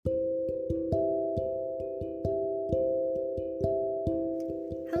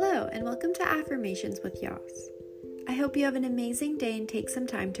Hello, and welcome to Affirmations with Yas. I hope you have an amazing day and take some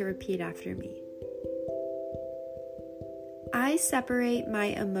time to repeat after me. I separate my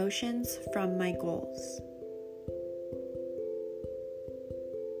emotions from my goals.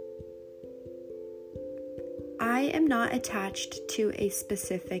 I am not attached to a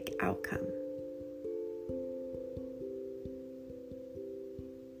specific outcome.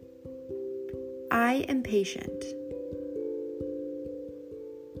 I am patient.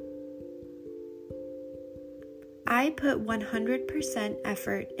 I put 100%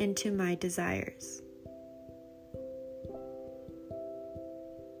 effort into my desires.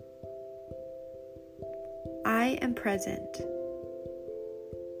 I am present.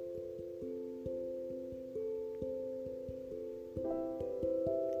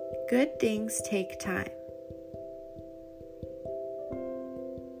 Good things take time.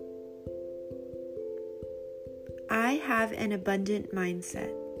 I have an abundant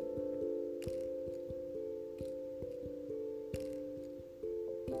mindset.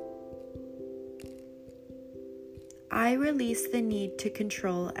 I release the need to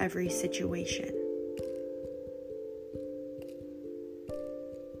control every situation.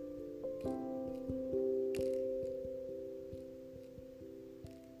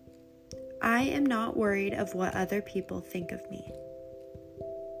 I am not worried of what other people think of me.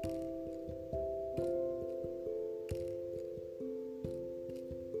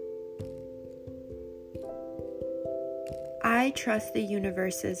 I trust the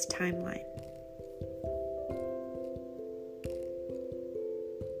universe's timeline.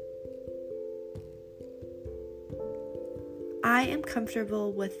 I am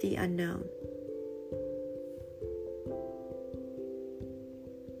comfortable with the unknown.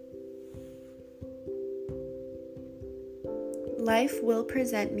 Life will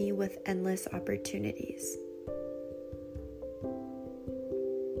present me with endless opportunities.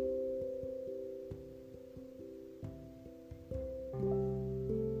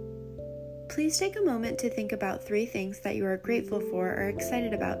 Please take a moment to think about 3 things that you are grateful for or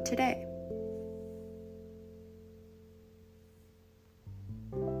excited about today.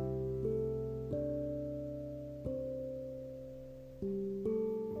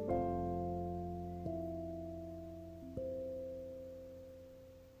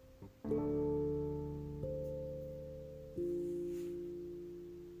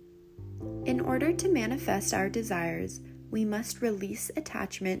 In order to manifest our desires, we must release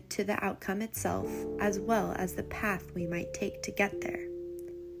attachment to the outcome itself as well as the path we might take to get there.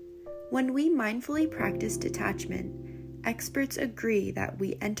 When we mindfully practice detachment, experts agree that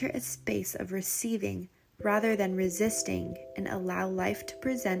we enter a space of receiving rather than resisting and allow life to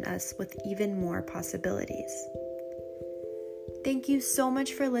present us with even more possibilities. Thank you so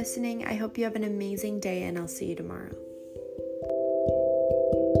much for listening. I hope you have an amazing day and I'll see you tomorrow.